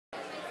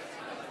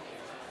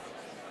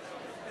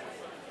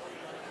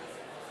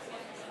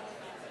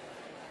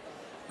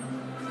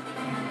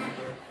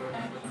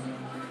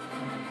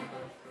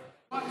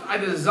What I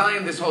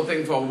designed this whole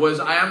thing for was,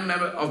 I am a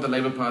member of the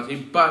Labour Party,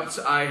 but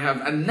I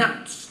have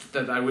announced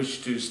that I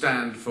wish to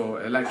stand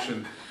for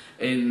election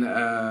in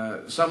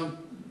some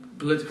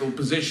political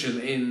position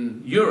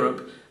in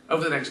Europe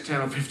over the next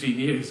 10 or 15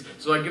 years.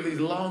 So I give these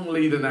long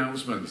lead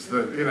announcements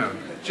that, you know,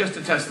 just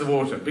to test the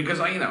water. Because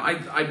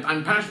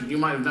I'm passionate. You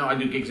might have known I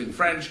do gigs in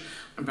French.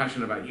 I'm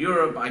passionate about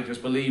Europe. I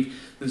just believe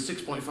there's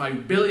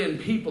 6.5 billion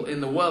people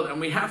in the world,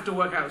 and we have to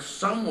work out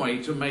some way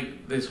to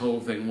make this whole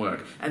thing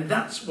work. And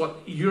that's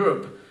what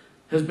Europe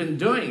has been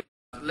doing.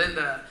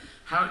 Linda,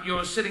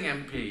 you're a sitting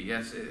MP,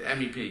 yes,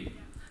 MEP.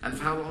 And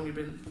for how long have you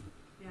been?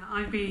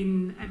 I've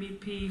been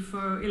MEP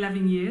for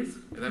 11 years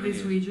for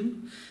this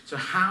region. So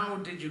how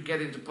did you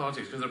get into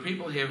politics? Because there are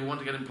people here who want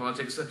to get into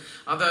politics.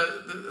 Are there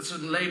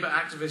certain Labour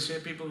activists here,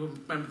 people who are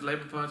members of the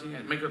Labour Party?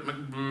 Make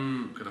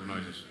kind of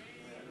noises.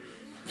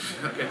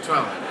 Okay,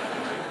 12.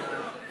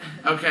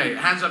 Okay,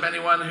 hands up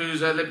anyone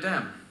who's a Lib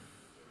Dem.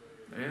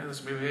 Yeah,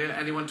 let's move here.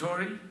 Anyone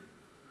Tory?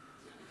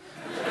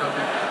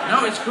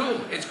 No, it's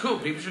cool. It's cool.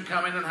 People should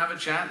come in and have a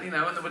chat, you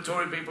know, and there were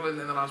Tory people in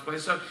the last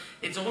place. So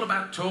it's all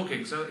about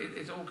talking, so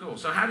it's all cool.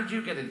 So how did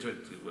you get into it?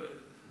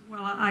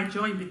 Well, I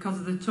joined because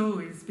of the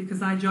Tories,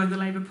 because I joined the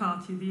Labour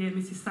Party the year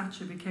Mrs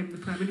Thatcher became the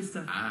Prime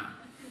Minister. Ah.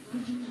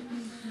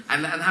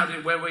 And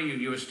where were you?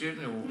 You were a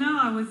student? Or? No,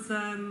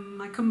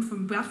 I come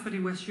from Bradford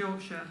in West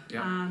Yorkshire,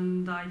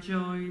 and I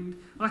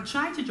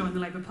tried to join the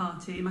Labour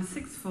Party in my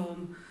sixth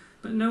form,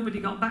 but nobody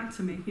got back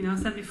to me. You know, I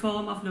sent my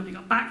form off, nobody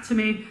got back to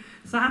me.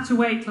 So I had to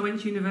wait till I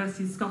went to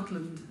university in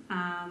Scotland,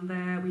 and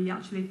there we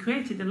actually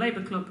created a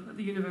Labour club at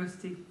the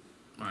university.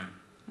 Right.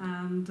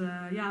 And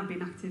I've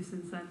been active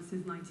since then,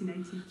 since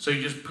 1980. So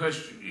you just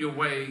pushed your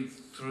way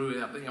through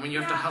that thing. I mean, you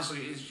have to hustle.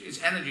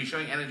 It's energy,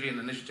 showing energy and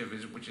initiative,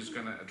 which is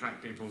going to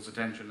attract people's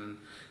attention and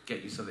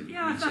get you so that you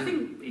can. Yeah, I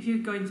think if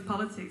you go into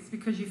politics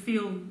because you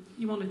feel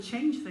you want to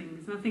change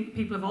things, and I think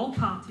people of all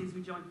parties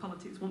who join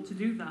politics want to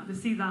do that. They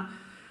see that,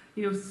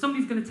 you know,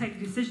 somebody's going to take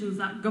decisions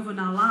that govern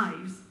our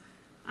lives,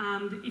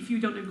 and if you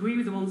don't agree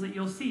with the ones that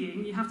you're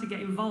seeing, you have to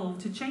get involved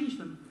to change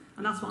them.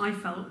 And that's what I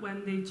felt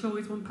when the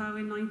Tories won power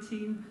in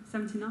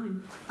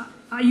 1979.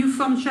 Are you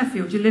from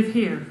Sheffield? Do you live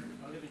here?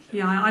 I live in Sheffield.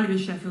 Yeah, I live in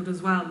Sheffield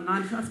as well. And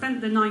I spent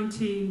the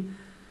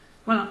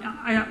when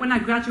I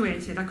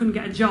graduated, I couldn't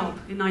get a job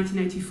in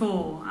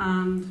 1984.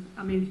 And,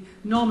 I mean,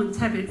 Norman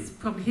Tebbett's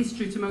probably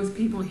history to most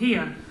people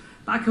here.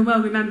 But I can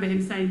well remember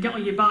him saying, get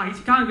on your bikes.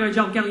 You can't get a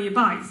job, get on your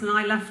bikes. And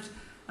I left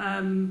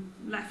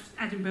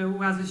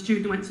Edinburgh as a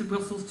student, went to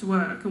Brussels to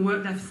work and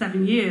worked there for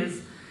 7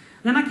 years.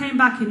 Then I came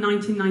back in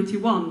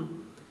 1991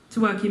 to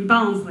work in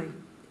Barnsley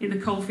in the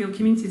Coalfield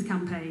Communities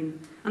Campaign.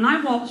 And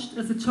I watched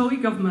as the Tory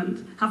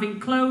government, having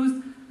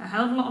closed a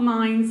hell of a lot of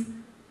mines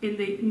in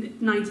the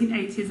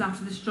 1980s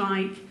after the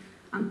strike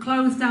and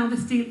closed down the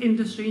steel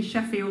industry in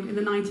Sheffield in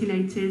the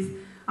 1980s,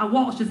 I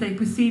watched as they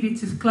proceeded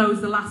to close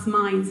the last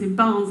mines in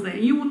Barnsley.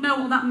 And you will know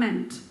what that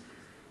meant.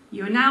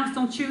 You announced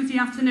on Tuesday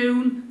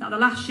afternoon that the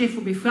last shift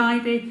would be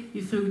Friday.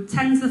 You threw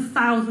tens of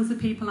thousands of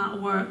people out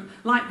of work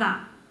like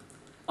that.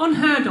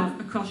 Unheard of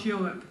across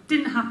Europe.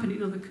 Didn't happen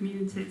in other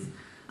communities.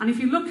 And if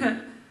you look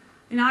at,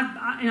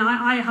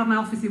 I have my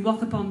office in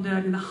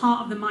Wath-upon-Dearne, in the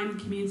heart of the mining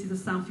communities of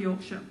South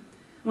Yorkshire.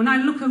 When I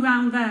look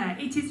around there,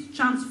 it is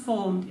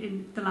transformed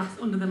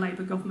under the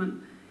Labour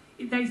government.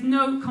 There is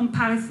no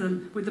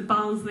comparison with the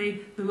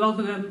Barnsley, the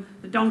Rotherham,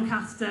 the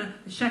Doncaster,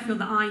 the Sheffield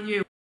that I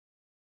knew.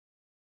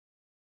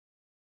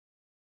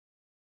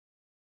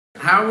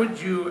 How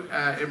would you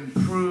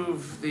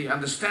improve the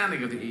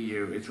understanding of the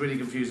EU? It's really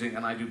confusing,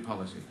 and I do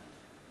policy.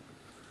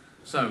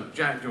 So,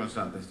 Jack, do you want to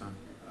start this time?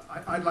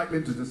 I'd like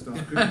Linda to start.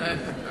 Okay.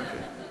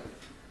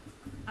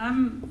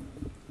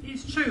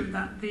 It's true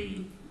that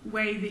the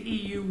way the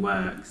EU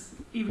works,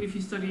 even if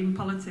you study in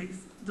politics,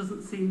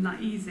 doesn't seem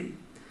that easy.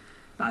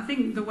 But I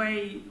think the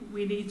way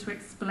we need to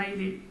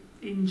explain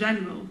it in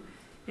general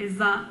is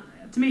that,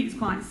 to me, it's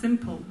quite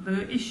simple.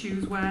 There are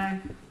issues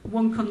where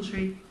one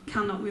country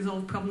cannot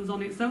resolve problems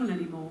on its own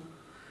anymore.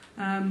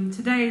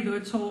 Today, there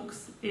are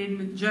talks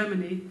in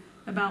Germany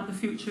about the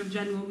future of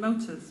General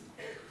Motors.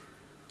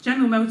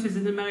 General Motors is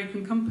an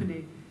American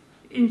company.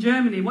 In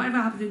Germany, whatever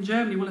happens in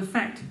Germany will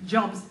affect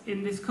jobs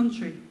in this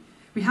country.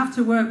 We have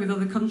to work with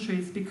other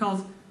countries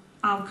because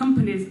our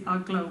companies are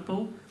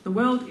global. The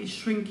world is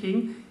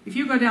shrinking. If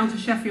you go down to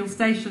Sheffield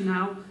Station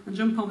now and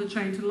jump on the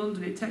train to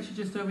London, it takes you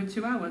just over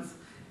 2 hours.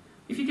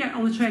 If you get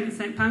on the train at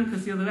St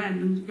Pancras, the other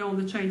end, and go on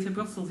the train to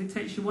Brussels, it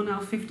takes you 1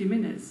 hour 50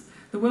 minutes.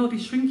 The world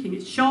is shrinking.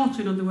 It's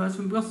shorter, in other words,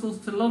 from Brussels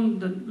to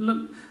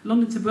London,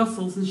 London to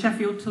Brussels, and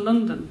Sheffield to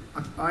London.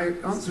 I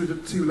answer it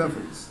at two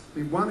levels. I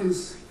mean, one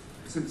is,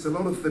 since a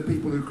lot of the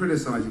people who are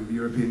criticising the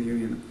European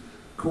Union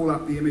call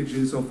up the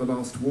images of the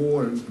last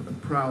war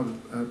and proud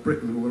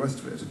Britain and all the rest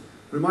of it,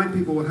 remind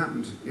people what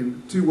happened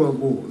in 2 world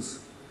wars,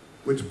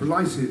 which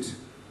blighted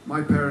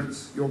my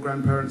parents, your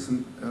grandparents,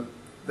 and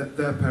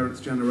their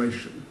parents'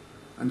 generation,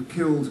 and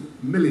killed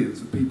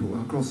millions of people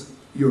across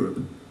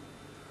Europe.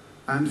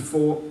 And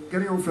for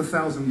getting on for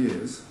 1,000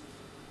 years,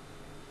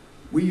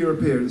 we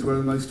Europeans were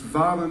the most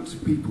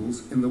violent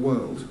peoples in the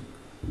world,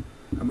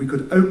 and we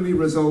could only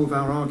resolve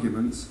our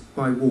arguments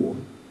by war.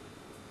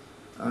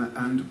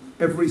 And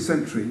every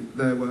century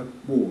there were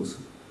wars.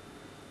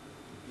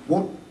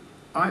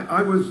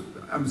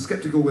 I'm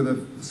sceptical with a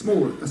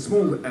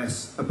small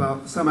s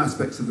about some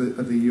aspects of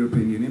the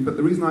European Union, but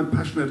the reason I'm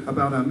passionate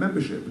about our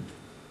membership,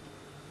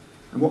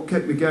 and what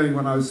kept me going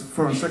when I was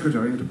Foreign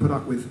Secretary and to put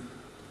up with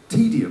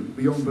tedium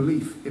beyond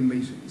belief in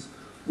meetings,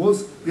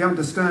 was the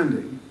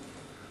understanding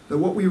that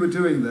what we were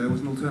doing there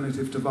was an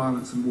alternative to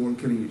violence and war and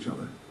killing each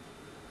other.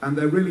 And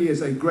there really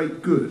is a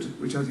great good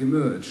which has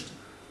emerged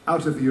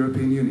out of the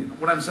European Union.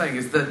 What I'm saying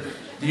is that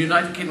the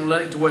United Kingdom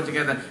learning to work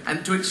together,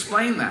 and to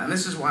explain that, and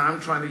this is why I'm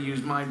trying to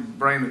use my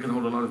brain that can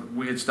hold a lot of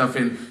weird stuff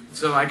in,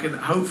 so I can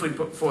hopefully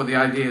put forward the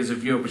ideas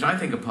of Europe, which I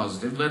think are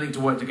positive, learning to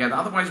work together.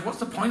 Otherwise, what's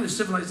the point of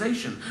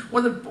civilization?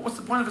 What's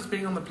the point of us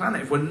being on the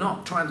planet if we're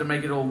not trying to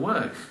make it all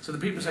work? So the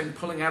people saying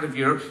pulling out of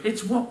Europe,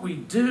 it's what we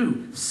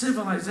do.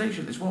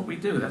 Civilization is what we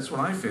do. That's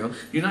what I feel.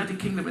 The United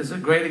Kingdom is a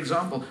great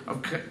example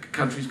of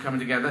countries coming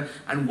together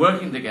and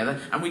working together,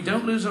 and we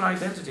don't lose our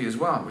identity as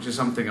well, which is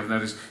something I've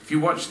noticed. If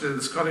you watch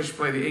the Scottish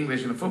play the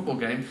English in a football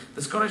game,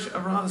 the Scottish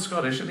are rather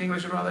Scottish and the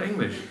English are rather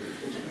English.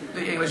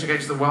 The English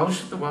against the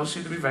Welsh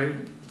seem to be very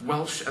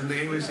Welsh, and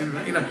the English seem to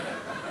be, you know.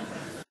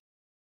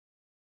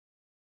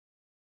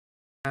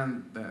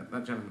 And there,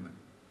 that gentleman there.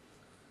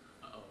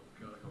 Oh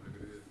God, I can't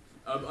believe it.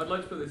 I'd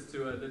like to put this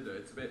to Linda.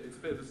 It's a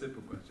bit of a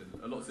simple question,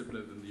 a lot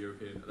simpler than the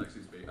European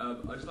elections be.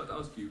 I'd just like to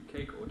ask you,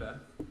 cake or death?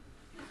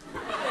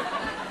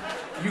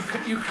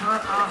 You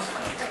can't ask.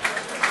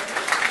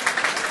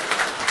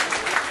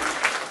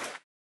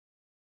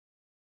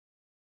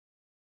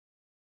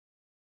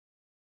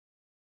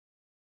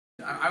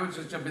 I would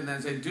just jump in there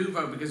and say, do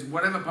vote, because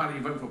whatever party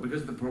you vote for,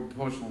 because of the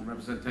proportional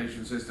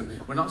representation system,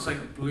 we're not saying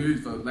please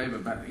vote Labour,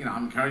 but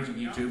I'm encouraging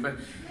you to, but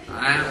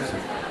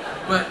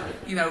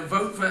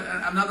vote for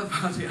another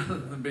party other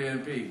than the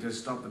BNP to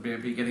stop the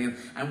BNP getting in.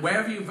 And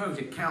wherever you vote,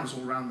 it counts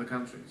all around the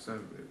country. So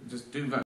just do vote.